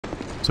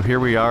So here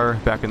we are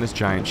back in this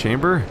giant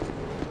chamber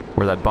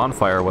where that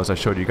bonfire was I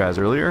showed you guys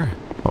earlier.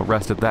 I'll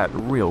rest at that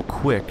real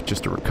quick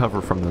just to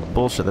recover from the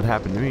bullshit that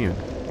happened to me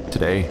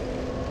today.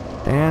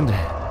 And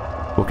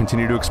we'll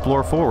continue to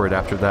explore forward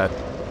after that.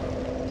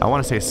 I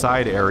want to say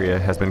side area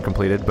has been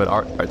completed, but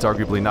it's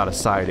arguably not a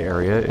side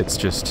area. It's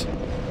just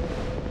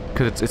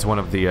because it's one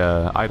of the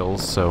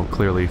idols, so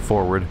clearly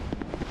forward.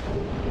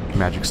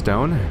 Magic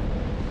stone.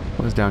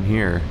 What is down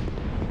here?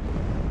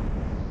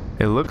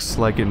 It looks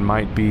like it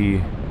might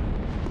be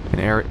an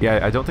area.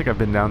 Yeah, I don't think I've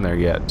been down there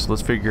yet, so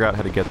let's figure out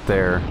how to get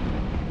there.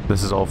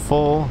 This is all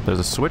full. There's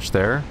a switch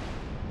there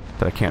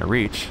that I can't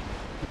reach.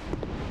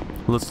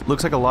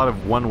 Looks like a lot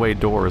of one-way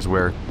doors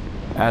where,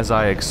 as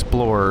I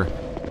explore,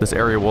 this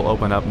area will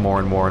open up more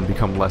and more and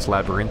become less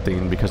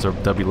labyrinthine because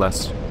there'll be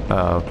less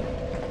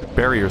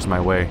barriers in my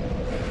way.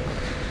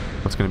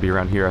 What's going to be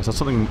around here? I saw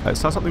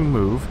something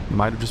move.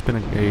 Might have just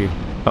been a...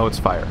 Oh, it's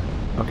fire.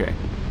 Okay.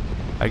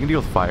 I can deal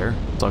with fire,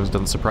 as long as it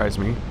doesn't surprise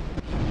me.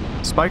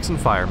 Spikes and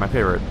fire, my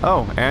favorite.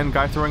 Oh, and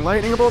guy throwing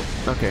lightning bolt?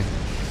 Okay.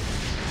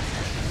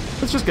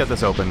 Let's just get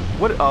this open.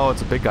 What? Oh,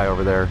 it's a big guy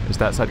over there. Is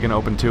that side going to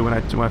open too when I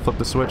flip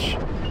the switch?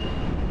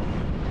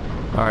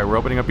 Alright, we're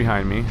opening up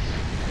behind me.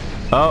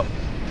 Oh!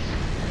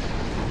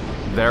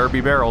 There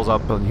be barrels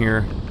up in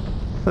here.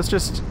 Let's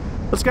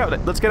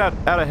get out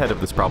ahead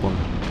of this problem.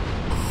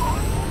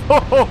 Ho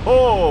ho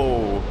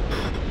ho!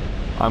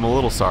 I'm a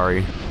little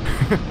sorry.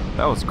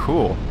 That was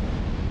cool.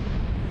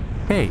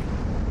 Hey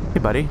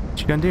buddy, what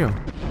you gonna do?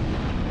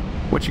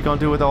 What you gonna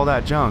do with all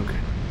that junk?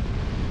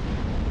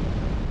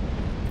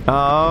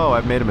 Oh,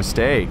 I've made a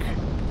mistake.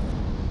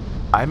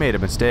 I made a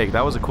mistake.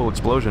 That was a cool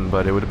explosion,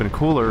 but it would have been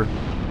cooler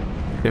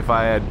if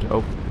I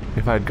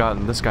had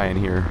gotten this guy in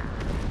here.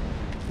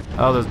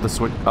 Oh, there's the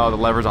switch. Oh, the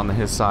lever's on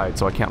his side,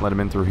 so I can't let him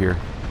in through here.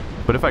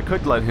 But if I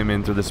could let him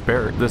in through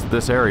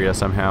this area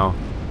somehow,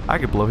 I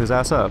could blow his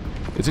ass up.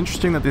 It's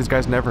interesting that these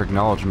guys never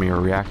acknowledge me or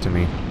react to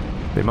me.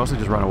 They mostly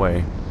just run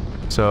away.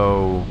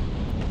 So,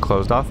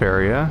 closed off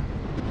area.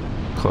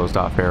 Closed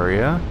off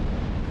area.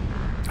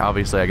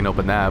 Obviously I can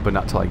open that, but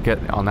not till I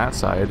get on that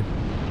side.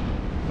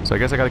 So I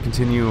guess I gotta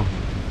continue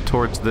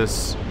towards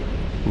this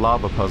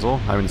lava puzzle.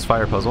 I mean, this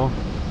fire puzzle.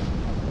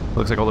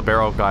 Looks like all the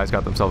barrel guys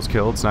got themselves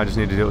killed, so now I just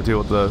need to deal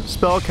with the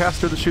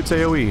spellcaster that shoots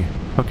AoE.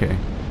 Okay.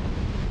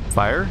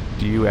 Fire,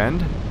 do you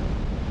end?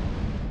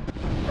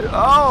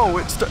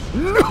 Oh,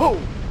 no!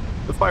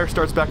 The fire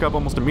starts back up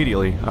almost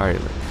immediately.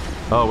 Alright.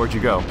 Oh, where'd you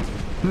go?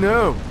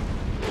 No!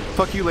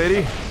 Fuck you,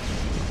 lady!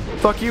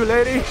 Fuck you,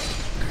 lady!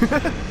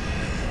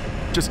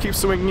 Just keep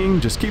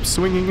swinging, just keep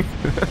swinging.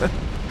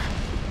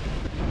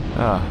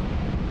 Ah,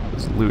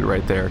 there's loot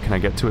right there. Can I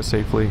get to it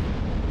safely?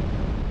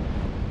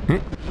 There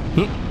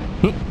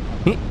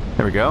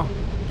we go.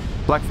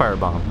 Black fire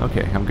bomb.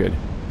 Okay, I'm good.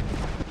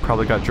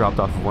 Probably got dropped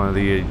off of one of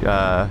the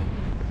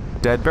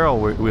dead barrel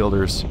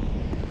wielders.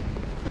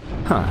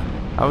 Huh.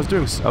 I was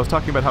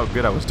talking about how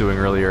good I was doing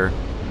earlier.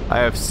 I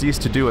have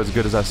ceased to do as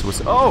good as I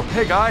was. Oh,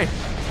 hey guy!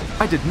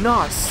 I did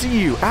not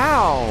see you.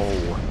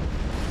 Ow!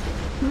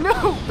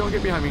 No! Don't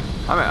get behind me.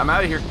 I'm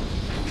out of here.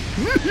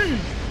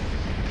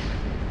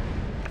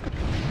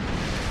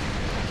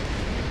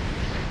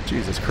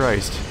 Jesus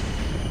Christ.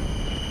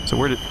 So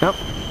where did... Oh,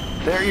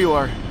 there you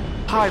are.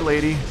 Hi,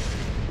 lady.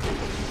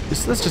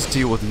 Let's just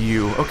deal with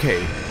you.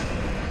 Okay.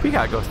 We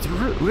gotta go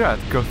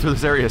through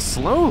this area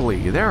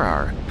slowly. There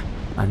are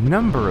a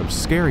number of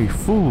scary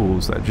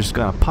fools that are just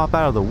gonna pop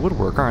out of the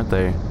woodwork, aren't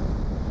they?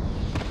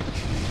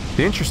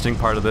 The interesting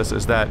part of this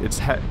is that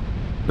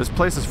this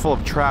place is full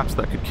of traps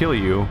that could kill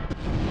you,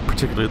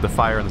 particularly the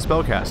fire and the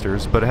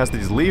spellcasters, but it has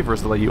these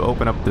levers that let you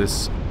open up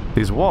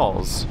these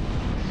walls.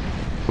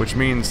 Which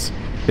means,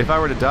 if I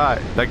were to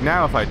die, like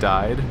now if I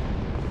died,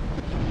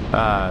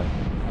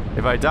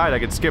 I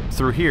could skip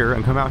through here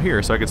and come out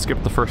here, so I could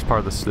skip the first part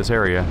of this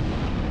area,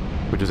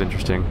 which is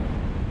interesting.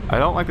 I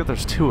don't like that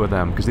there's two of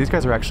them, because these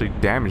guys are actually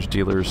damage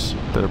dealers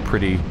that are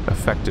pretty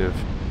effective.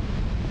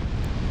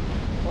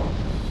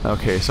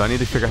 Okay, so I need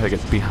to figure out how to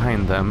get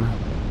behind them.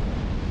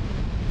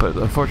 But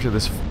unfortunately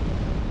this...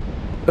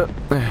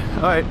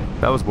 Alright,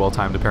 that was well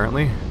timed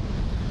apparently.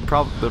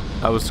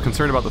 I was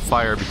concerned about the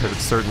fire because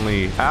it's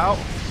certainly... Ow!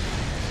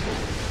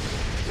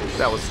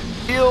 That was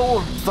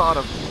ill thought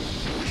of...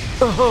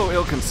 Oh,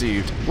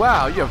 ill-conceived.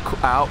 Wow, you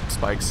have ow,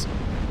 spikes.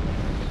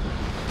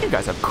 You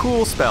guys have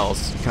cool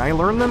spells. Can I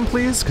learn them,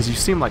 please? Because you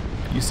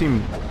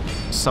seem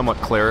somewhat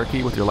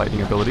cleric-y with your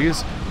lightning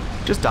abilities.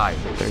 Just die.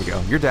 There you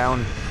go. You're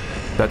down.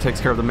 That takes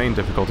care of the main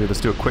difficulty.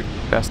 Let's do a quick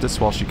Estus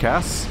while she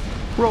casts.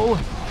 Roll.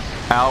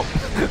 Ow.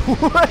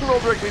 I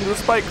rolled directly into the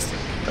spikes.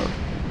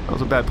 That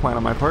was a bad plan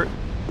on my part.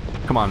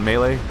 Come on,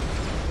 melee.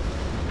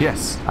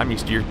 Yes, I'm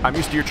used to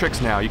your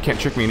tricks now. You can't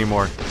trick me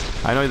anymore.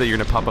 I know that you're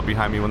gonna pop up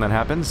behind me when that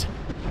happens.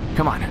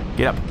 Come on,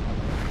 get up.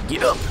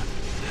 Get up.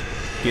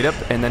 Get up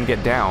and then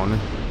get down.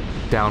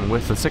 Down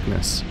with the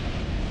sickness.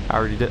 I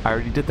already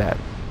did that.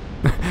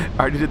 I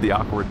already did the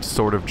awkward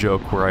sort of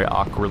joke where I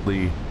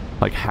awkwardly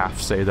like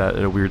half say that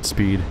at a weird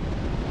speed.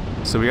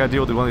 So we gotta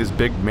deal with one of these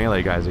big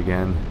melee guys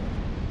again.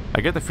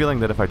 I get the feeling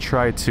that if I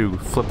try to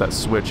flip that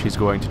switch, he's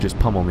going to just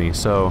pummel me,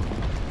 so...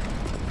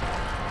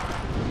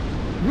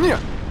 Yeah.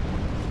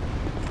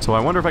 So I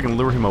wonder if I can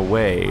lure him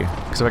away.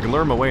 Because if I can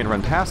lure him away and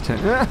run past him...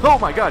 Oh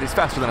my god, he's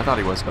faster than I thought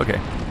he was.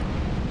 Okay.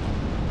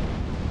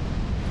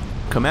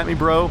 Come at me,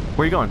 bro.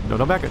 Where are you going? No,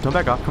 don't back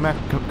off. Come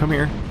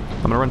here.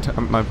 I'm gonna run...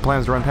 my plan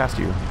is to run past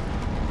you.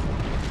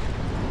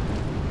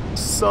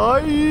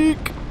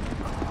 Psych!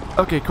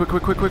 Okay,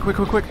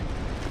 quick.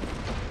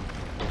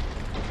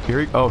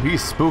 Here he... Oh,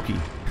 he's spooky.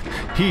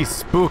 He's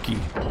spooky.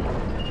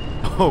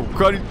 Oh,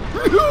 God.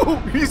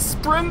 He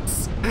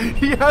sprints!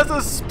 He has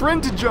a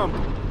sprint jump!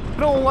 I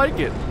don't like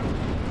it.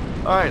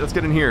 Alright, let's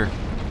get in here.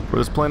 Where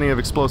there's plenty of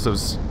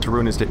explosives to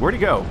ruin his day. Where'd he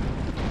go?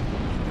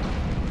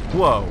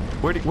 Whoa.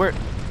 Where?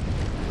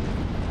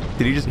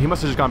 Did he just... He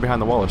must have just gone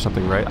behind the wall or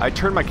something, right? I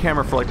turned my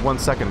camera for like 1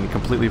 second and he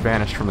completely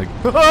vanished from the...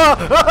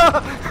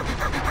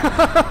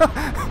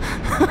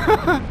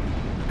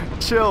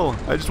 Chill.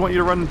 I just want you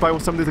to run by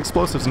some of these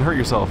explosives and hurt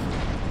yourself.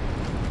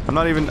 I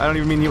don't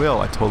even mean you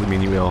ill. I totally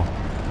mean you ill.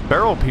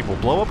 Barrel people,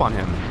 blow up on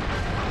him.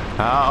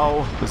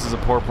 Ow. This is a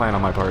poor plan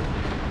on my part.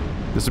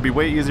 This would be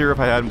way easier if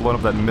I hadn't blown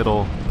up that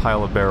middle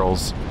pile of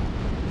barrels.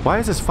 Why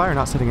is this fire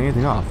not setting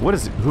anything off? What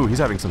is it? Ooh, he's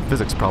having some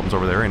physics problems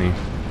over there, ain't he?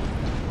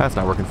 That's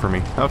not working for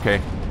me. Okay.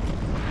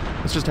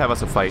 Let's just have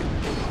us a fight.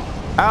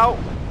 Ow!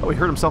 Oh, he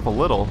hurt himself a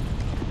little.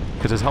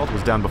 Because his health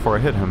was down before I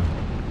hit him.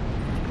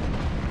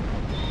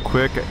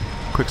 Quick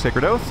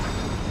Sacred Oath.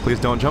 Please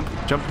don't jump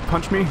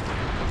punch me.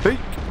 Hey!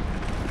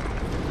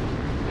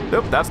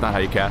 Nope, that's not how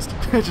you cast.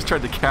 I just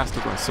tried to cast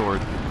with my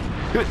sword.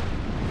 Good.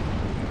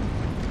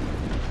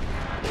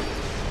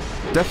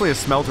 Definitely a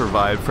Smelter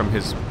vibe from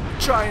his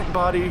giant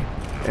body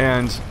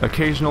and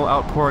occasional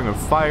outpouring of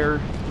fire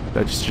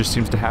that just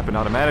seems to happen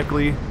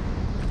automatically.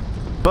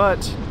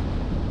 But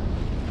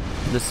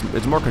this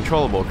is more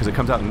controllable because it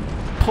comes out in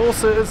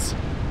pulses,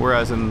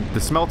 whereas in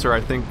the Smelter,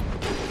 I think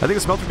the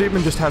Smelter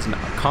Demon just has a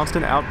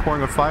constant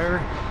outpouring of fire.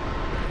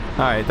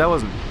 Alright,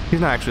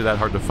 he's not actually that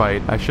hard to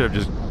fight. I should have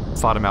just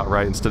fought him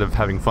outright instead of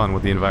having fun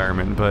with the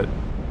environment, but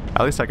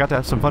at least I got to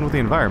have some fun with the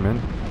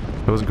environment.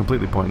 It wasn't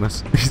completely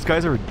pointless. These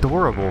guys are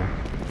adorable.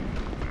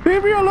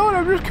 Leave me alone,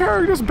 I'm just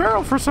carrying this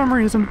barrel for some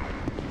reason.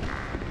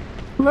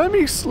 Let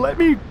me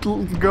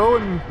go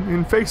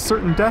and face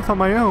certain death on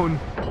my own,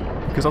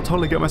 because I'll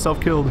totally get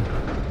myself killed.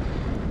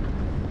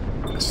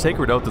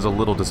 Sacred Oath is a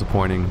little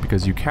disappointing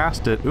because you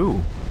cast it.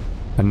 Ooh,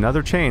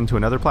 another chain to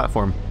another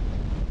platform.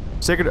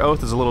 Sacred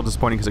Oath is a little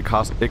disappointing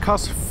because it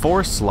costs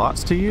 4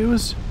 slots to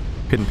use.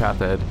 Hidden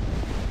Path Ahead.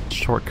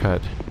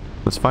 Shortcut.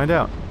 Let's find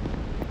out.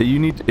 It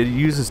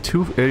uses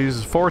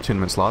 4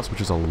 attunement slots,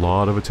 which is a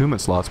lot of attunement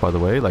slots, by the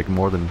way, like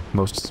more than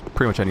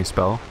pretty much any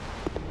spell.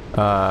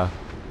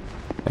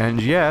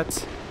 And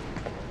yet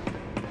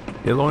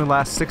it only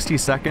lasts 60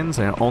 seconds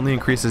and it only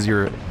increases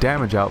your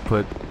damage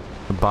output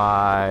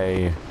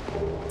by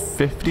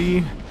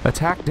 50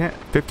 attack.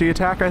 50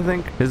 attack, I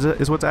think,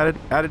 is what's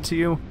added to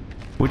you,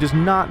 which is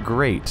not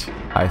great,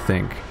 I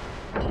think,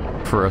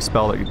 for a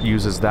spell that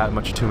uses that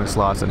much attunement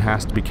slots and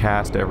has to be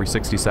cast every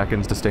 60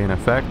 seconds to stay in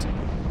effect.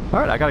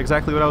 Alright, I got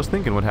exactly what I was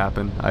thinking would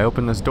happen. I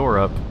opened this door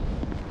up,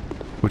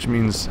 which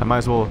means I might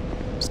as well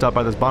stop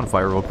by this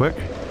bonfire real quick.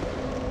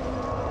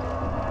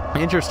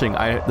 Interesting,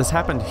 this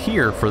happened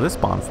here for this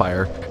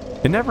bonfire.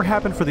 It never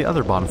happened for the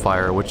other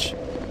bonfire, which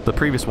the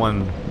previous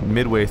one,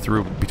 midway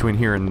through between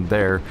here and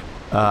there,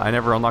 I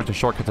never unlocked a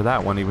shortcut to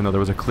that one, even though there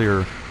was a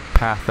clear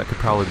path that could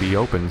probably be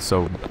open,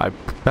 so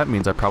that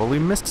means I probably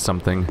missed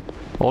something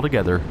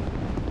altogether,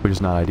 which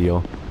is not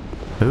ideal.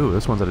 Ooh,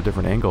 this one's at a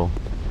different angle.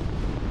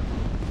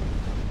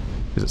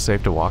 Is it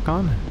safe to walk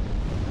on?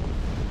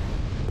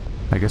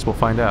 I guess we'll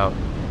find out.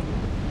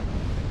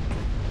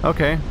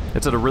 Okay,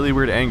 it's at a really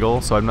weird angle,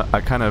 so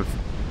I kind of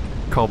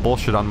call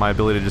bullshit on my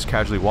ability to just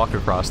casually walk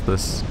across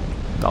this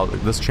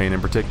chain in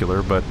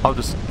particular, but I'll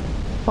just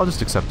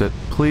accept it.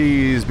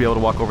 Please be able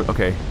to walk over.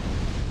 Okay.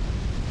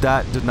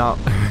 That did not...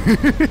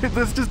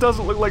 This just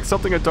doesn't look like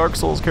something a Dark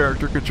Souls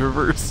character could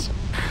traverse.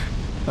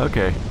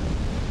 Okay.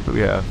 But we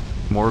have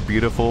more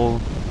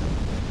beautiful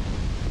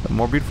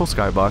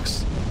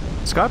skybox.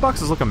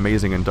 Skyboxes look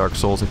amazing in Dark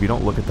Souls if you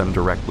don't look at them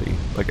directly.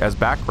 Like, as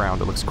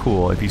background, it looks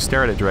cool. If you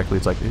stare at it directly,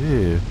 it's like,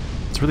 ew.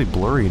 It's really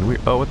blurry and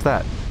weird. Oh, what's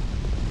that?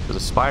 There's a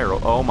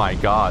spiral. Oh my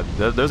god.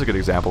 There's a good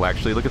example,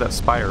 actually. Look at that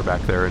spire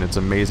back there and its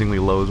amazingly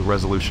low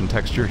resolution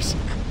textures.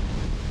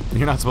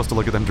 You're not supposed to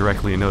look at them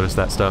directly and notice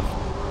that stuff.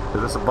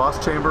 Is this a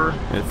boss chamber?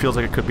 It feels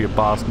like it could be a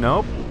boss.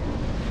 Nope.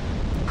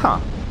 Huh.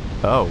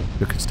 Oh,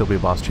 it could still be a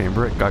boss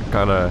chamber. It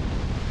got a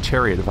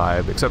chariot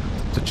vibe, except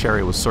the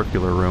chariot was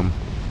circular room.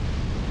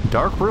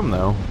 Dark room,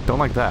 though. Don't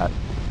like that.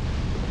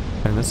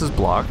 And this is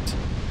blocked.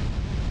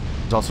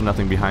 There's also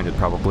nothing behind it,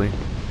 probably.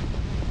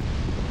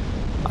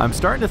 I'm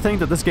starting to think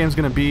that this game's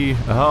gonna be...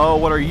 Oh,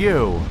 what are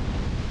you?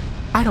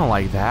 I don't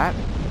like that.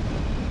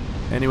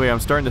 Anyway, I'm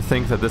starting to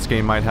think that this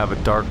game might have a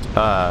dark...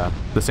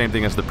 the same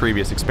thing as the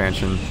previous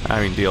expansion.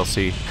 I mean,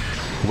 DLC.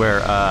 Where,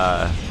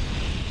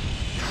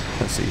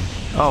 let's see.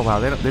 Oh, wow,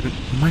 they don't...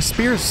 My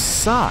spears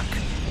suck!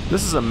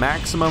 This is a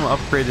maximum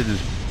upgraded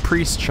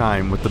priest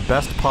chime with the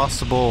best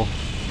possible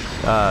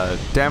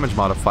damage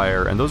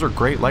modifier, and those are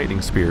great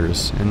lightning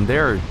spears. And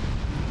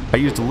I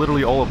used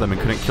literally all of them and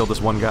couldn't kill this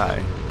one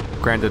guy.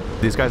 Granted,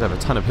 these guys have a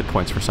ton of hit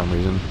points for some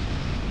reason.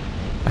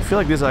 I feel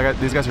like these guys are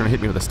going to hit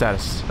me with a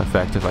status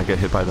effect if I get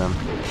hit by them.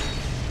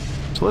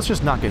 So let's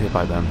just not get hit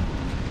by them.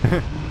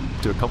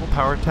 Do a couple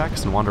power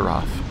attacks and wander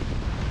off.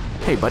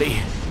 Hey, buddy.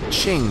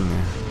 Ching.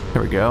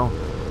 There we go.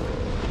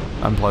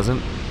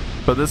 Unpleasant.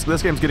 But this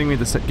game's giving me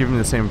the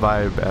same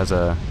vibe as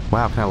a...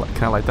 Wow,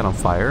 can I light that on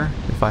fire?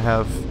 If I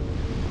have...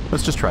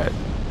 Let's just try it.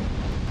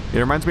 It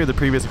reminds me of the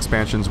previous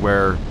expansions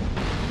where,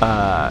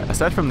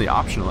 aside from the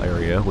optional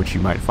area, which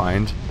you might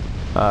find,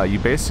 you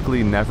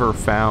basically never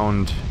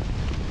found...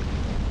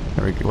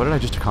 What did I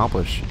just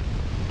accomplish?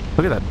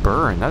 Look at that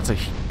burn.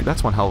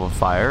 That's one hell of a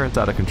fire. It's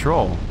out of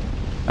control.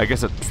 I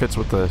guess it fits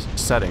with the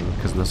setting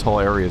because this whole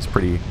area is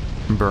pretty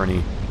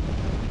burny.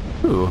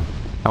 Ooh.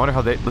 I wonder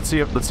how they... Let's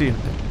see.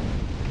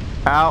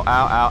 Ow, ow,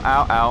 ow,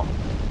 ow, ow.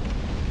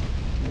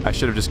 I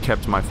should have just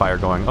kept my fire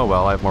going. Oh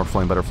well, I have more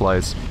flame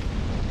butterflies.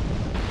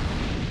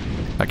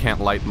 I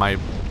can't light my...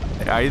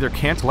 I either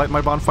can't light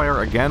my bonfire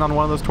again on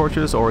one of those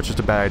torches, or it's just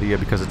a bad idea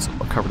because it's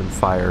covered in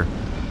fire.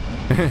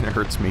 And it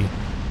hurts me.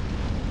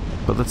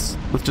 But let's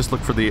just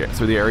look through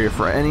the area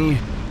for any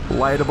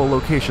lightable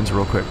locations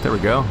real quick. There we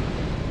go.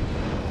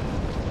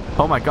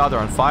 Oh my god,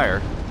 they're on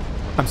fire.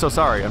 I'm so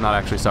sorry. I'm not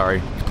actually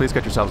sorry. Please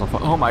get yourselves on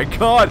fire. Oh my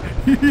god!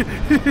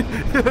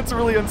 That's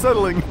really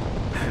unsettling.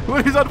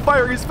 When he's on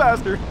fire, he's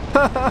faster.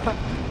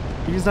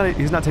 He's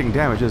not taking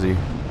damage, is he?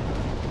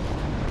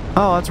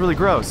 Oh, that's really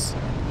gross.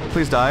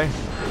 Please die.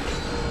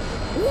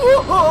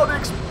 Whoa!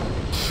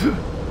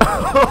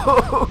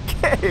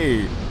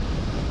 Okay.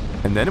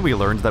 And then we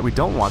learned that we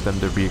don't want them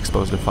to be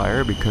exposed to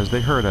fire because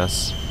they hurt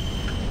us.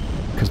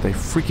 Because they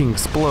freaking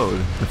explode.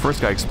 The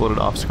first guy exploded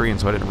off screen,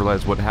 so I didn't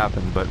realize what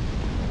happened, but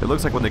it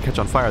looks like when they catch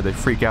on fire, they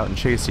freak out and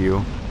chase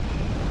you.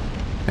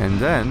 And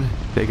then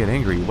they get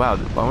angry. Wow,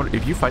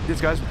 if you fight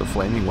these guys with a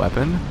flaming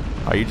weapon,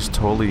 are you just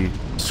totally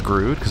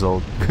screwed? Because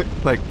they'll,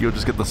 like, you'll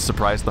just get the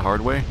surprise the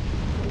hard way.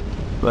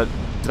 But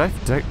I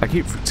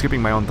keep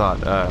skipping my own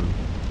thought.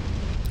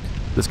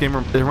 This game,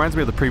 it reminds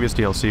me of the previous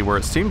DLC where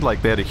it seemed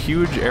like they had a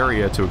huge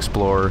area to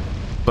explore,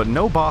 but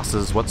no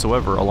bosses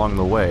whatsoever along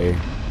the way.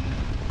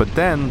 But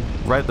then,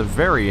 right at the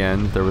very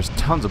end, there was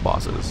tons of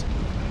bosses.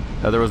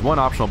 There was one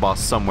optional boss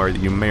somewhere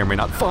that you may or may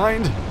not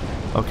find.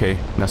 Okay,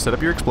 now set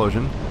up your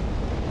explosion,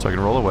 so I can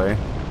roll away.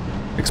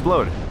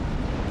 Explode.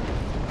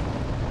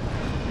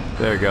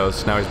 There he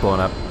goes, now he's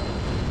blowing up.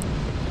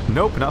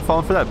 Nope, not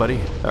falling for that, buddy.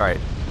 Alright.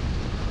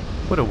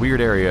 What a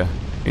weird area.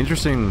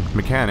 Interesting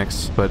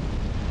mechanics, but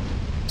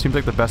seems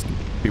like the best...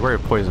 Beware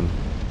of poison.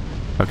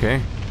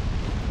 Okay.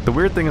 The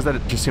weird thing is that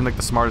it just seemed like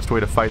the smartest way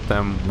to fight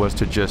them was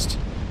to just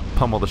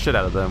pummel the shit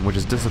out of them, which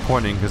is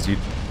disappointing because you...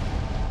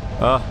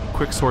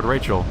 Quicksword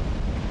Rachel.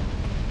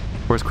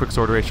 Where's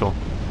Quicksword Rachel?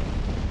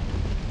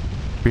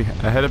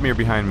 Ahead of me or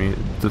behind me?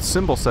 The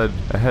symbol said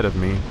ahead of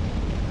me.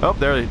 Oh,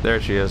 there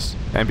she is.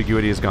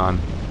 Ambiguity is gone.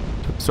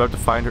 So I have to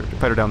fight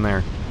her down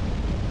there.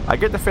 I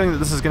get the feeling that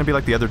this is going to be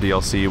like the other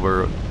DLC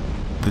where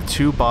the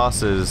two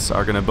bosses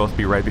are going to both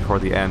be right before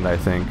the end, I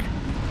think.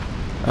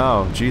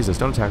 Oh, Jesus,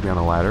 don't attack me on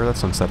a ladder.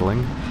 That's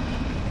unsettling.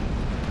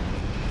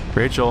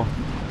 Rachel.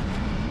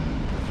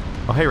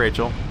 Oh, hey,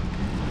 Rachel.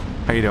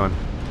 How you doing?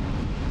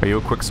 Are you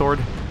a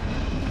quicksword?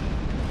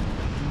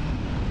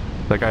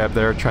 That guy up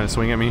there trying to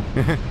swing at me?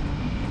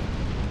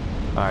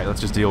 Alright,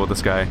 let's just deal with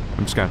this guy.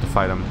 I'm just going to have to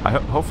fight him.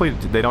 Hopefully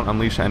they don't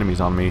unleash enemies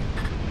on me.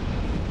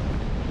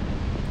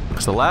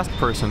 Because the last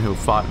person who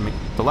fought me,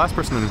 the last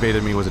person that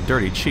invaded me was a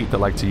dirty cheat that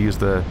liked to use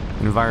the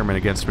environment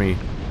against me,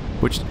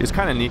 which is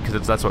kind of neat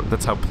because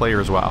that's how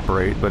players will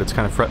operate. But it's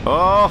kind of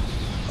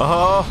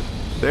oh,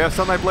 they have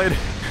Sunlight Blade,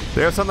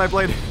 they have Sunlight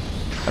Blade.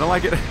 I don't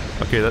like it.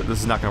 Okay, this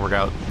is not gonna work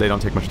out. They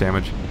don't take much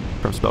damage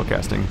from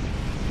spellcasting.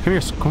 Come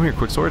here,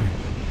 Quicksword.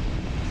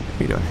 How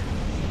you doing?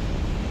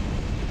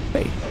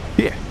 Hey,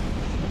 here.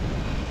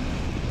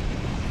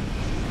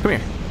 Come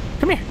here,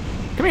 come here,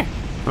 come here.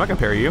 I'm not gonna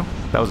parry you.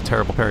 That was a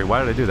terrible parry. Why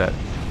did I do that?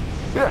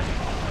 Yeah.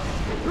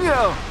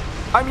 No!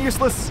 I'm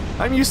useless!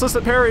 I'm useless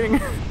at parrying!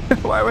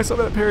 Why am I so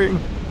bad at parrying?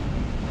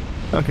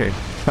 Okay.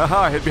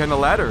 Haha, I hid behind the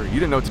ladder. You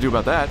didn't know what to do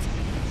about that.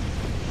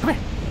 Come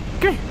here!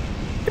 Come here!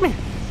 Come here!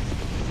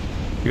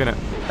 You're gonna...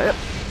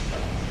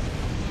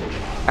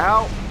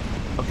 Ow!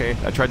 Okay,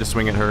 I tried to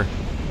swing at her,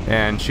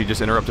 and she just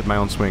interrupted my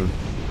own swing.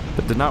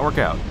 That did not work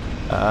out.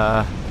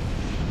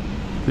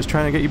 Just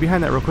trying to get you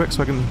behind that real quick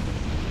so I can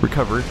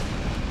recover.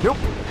 Nope!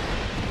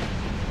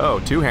 Oh,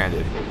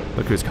 two-handed.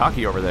 Look who's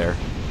cocky over there.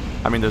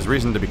 I mean, there's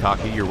reason to be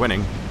cocky. You're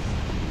winning.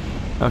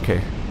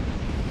 Okay.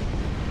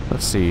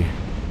 Let's see.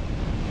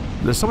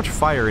 There's so much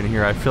fire in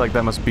here. I feel like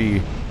that must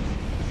be...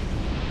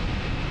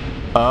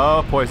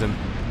 Oh, poison.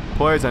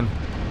 Poison.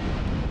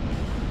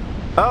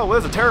 Oh,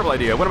 well, that's a terrible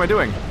idea. What am I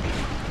doing?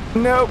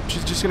 Nope.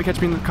 She's just gonna catch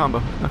me in the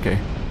combo. Okay.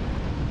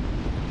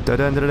 Dun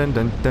dun dun dun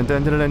dun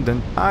dun dun dun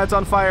dun. Ah, it's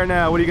on fire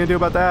now. What are you gonna do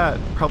about that?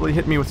 Probably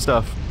hit me with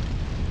stuff.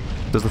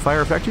 Does the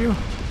fire affect you?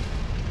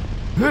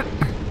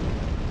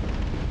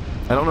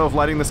 I don't know if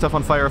lighting this stuff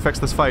on fire affects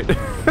this fight.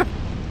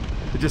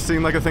 It just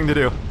seemed like a thing to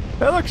do.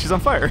 Oh, look, she's on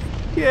fire.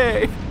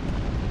 Yay!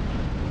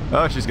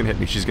 Oh, she's gonna hit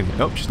me. She's gonna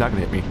hit... Oh, she's not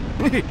gonna hit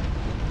me.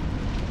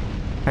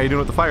 How you doing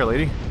with the fire,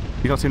 lady?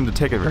 You don't seem to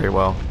take it very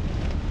well.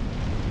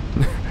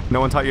 No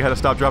one taught you how to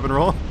stop, drop, and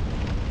roll?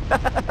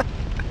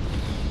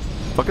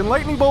 Fucking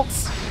lightning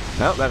bolts!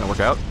 No, that didn't work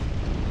out.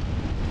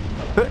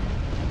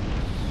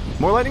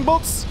 More lightning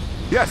bolts?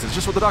 Yes, it's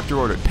just what the doctor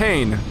ordered.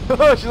 Pain.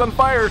 She's on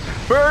fire.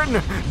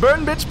 Burn!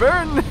 Burn, bitch,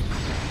 burn!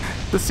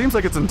 This seems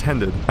like it's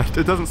intended.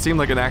 It doesn't seem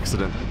like an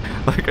accident.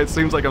 Like, it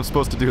seems like I'm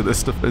supposed to do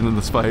this in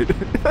this fight.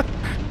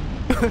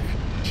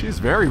 She's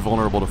very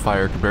vulnerable to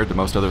fire compared to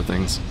most other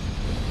things.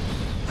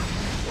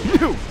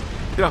 You!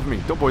 Get off of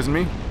me. Don't poison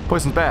me.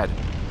 Poison's bad.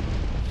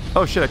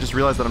 Oh shit, I just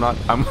realized that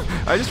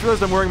I just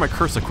realized I'm wearing my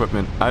curse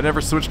equipment. I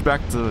never switched back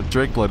to my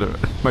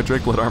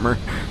Dranglaec armor.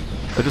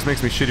 That just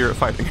makes me shittier at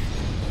fighting.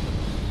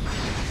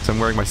 So I'm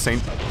wearing my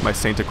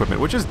saint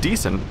equipment, which is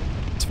decent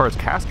as far as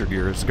caster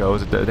gears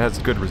goes. It has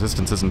good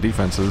resistances and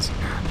defenses.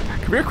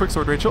 Come here,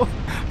 Quicksword Rachel.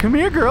 Come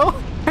here, girl.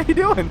 How you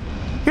doing?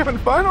 You having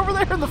fun over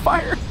there in the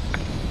fire?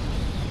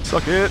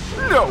 Suck it.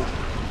 No.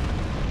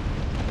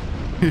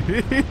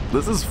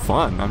 This is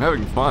fun. I'm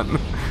having fun.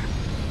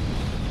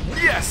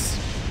 Yes.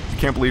 I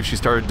can't believe she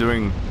started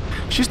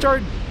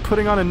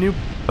putting on a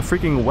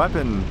freaking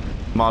weapon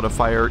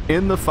modifier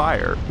in the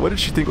fire. What did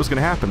she think was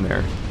gonna happen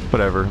there?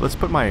 Whatever. Let's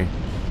put my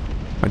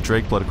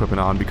Dranglaec equipment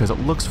on because it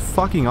looks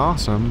fucking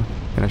awesome,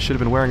 and I should have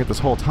been wearing it this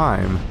whole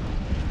time.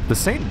 The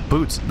Saint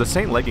boots, the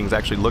Saint leggings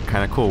actually look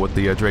kind of cool with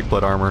the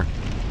Dranglaec armor,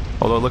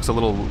 although it looks a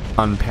little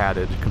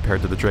unpadded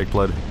compared to the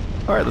Dranglaec.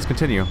 All right, let's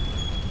continue.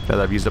 Now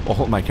that I've used up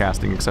all my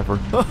casting except for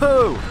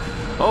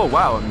oh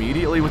wow!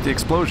 Immediately with the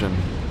explosion.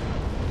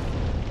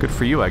 Good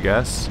for you, I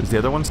guess. Is the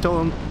other one still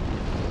in?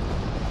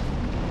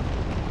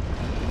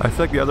 I feel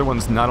like the other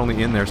one's not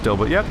only in there still,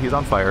 but yep, he's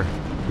on fire.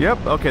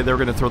 Yep, okay, they were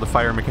gonna throw the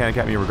fire mechanic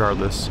at me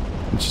regardless.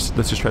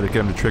 Let's just try to get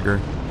him to trigger.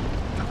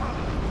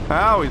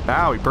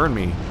 Ow, he burned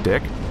me,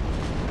 dick.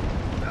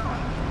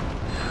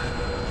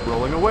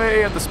 Rolling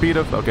away at the speed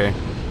of... Okay.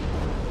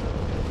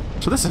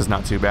 So this is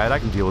not too bad, I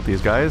can deal with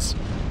these guys.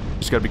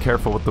 Just gotta be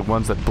careful with the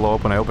ones that blow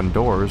up when I open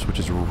doors, which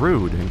is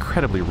rude,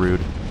 incredibly rude.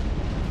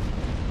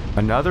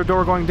 Another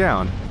door going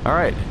down.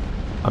 Alright.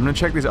 I'm gonna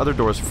check these other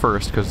doors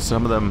first, because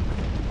some of them...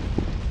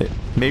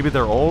 Maybe they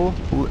all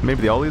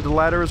lead to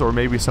ladders, or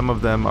maybe some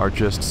of them are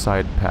just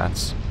side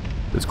paths.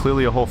 There's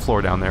clearly a whole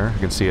floor down there. I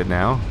can see it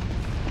now.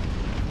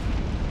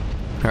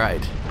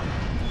 Alright.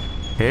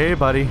 Hey,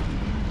 buddy.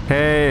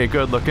 Hey,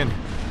 good looking.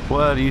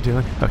 What are you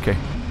doing? Okay.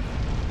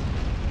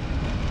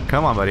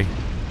 Come on, buddy.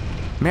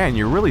 Man,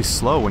 you're really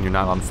slow when you're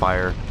not on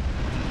fire.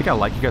 I think I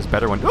like you guys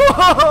better when...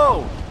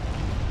 Oh!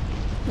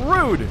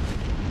 Rude!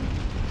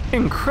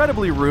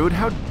 Incredibly rude.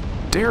 How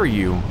dare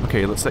you?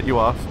 Okay, let's set you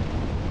off.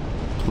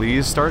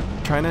 Please start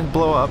trying to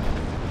blow up.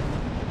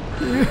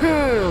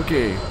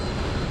 Okay.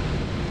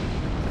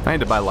 I need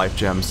to buy life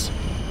gems.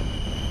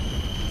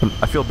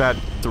 I feel bad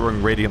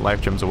throwing radiant life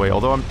gems away,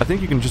 although I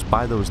think you can just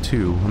buy those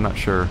too. I'm not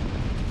sure.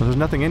 Well, there's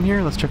nothing in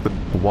here? Let's check the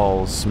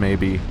walls,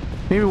 maybe.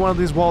 Maybe one of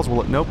these walls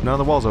will... Nope, none of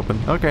the walls open.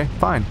 Okay,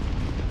 fine.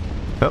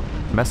 Oh,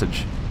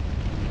 message.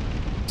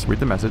 Let's read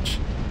the message.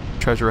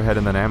 Treasure ahead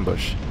and then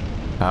ambush.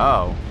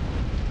 Oh.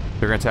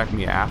 They're gonna attack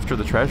me after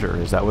the treasure.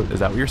 Is that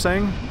what you're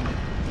saying?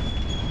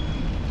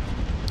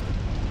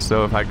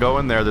 So if I go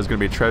in there, there's gonna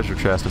be a treasure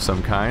chest of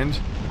some kind.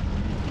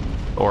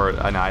 Or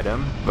an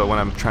item. But when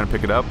I'm trying to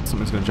pick it up,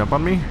 something's gonna jump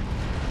on me?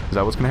 Is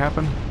that what's gonna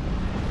happen?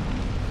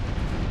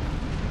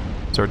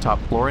 Is there a top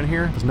floor in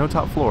here? There's no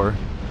top floor.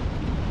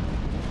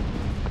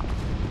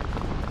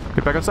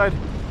 Get back outside.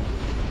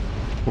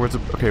 Where's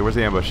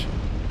the ambush?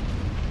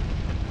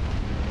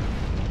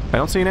 I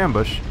don't see an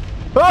ambush.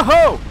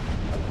 Oh-ho!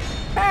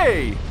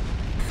 Hey!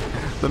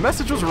 The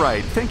message was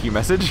right. Thank you,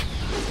 message.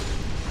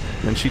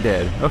 And she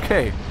dead.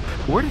 Okay.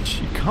 Where did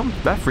she come?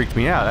 That freaked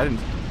me out. I didn't...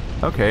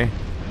 Okay.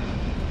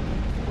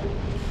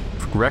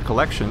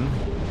 Recollection.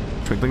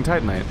 Twinkling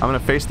Titanite. I'm gonna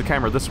face the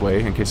camera this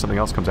way in case something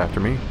else comes after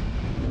me.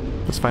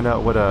 Let's find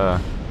out what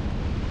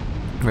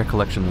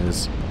recollection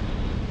is.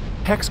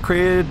 Hex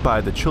created by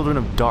the Children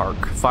of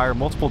Dark. Fire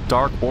multiple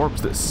dark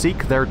orbs that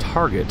seek their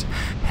target.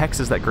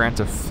 Hexes that grant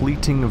a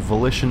fleeting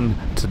volition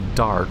to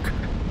dark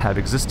have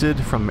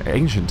existed from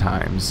ancient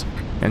times,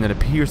 and it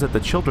appears that the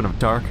Children of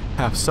Dark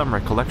have some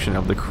recollection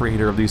of the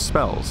creator of these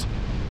spells.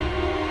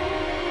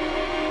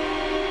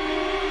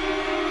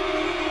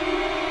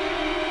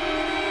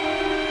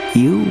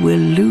 You will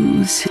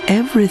lose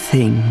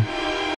everything.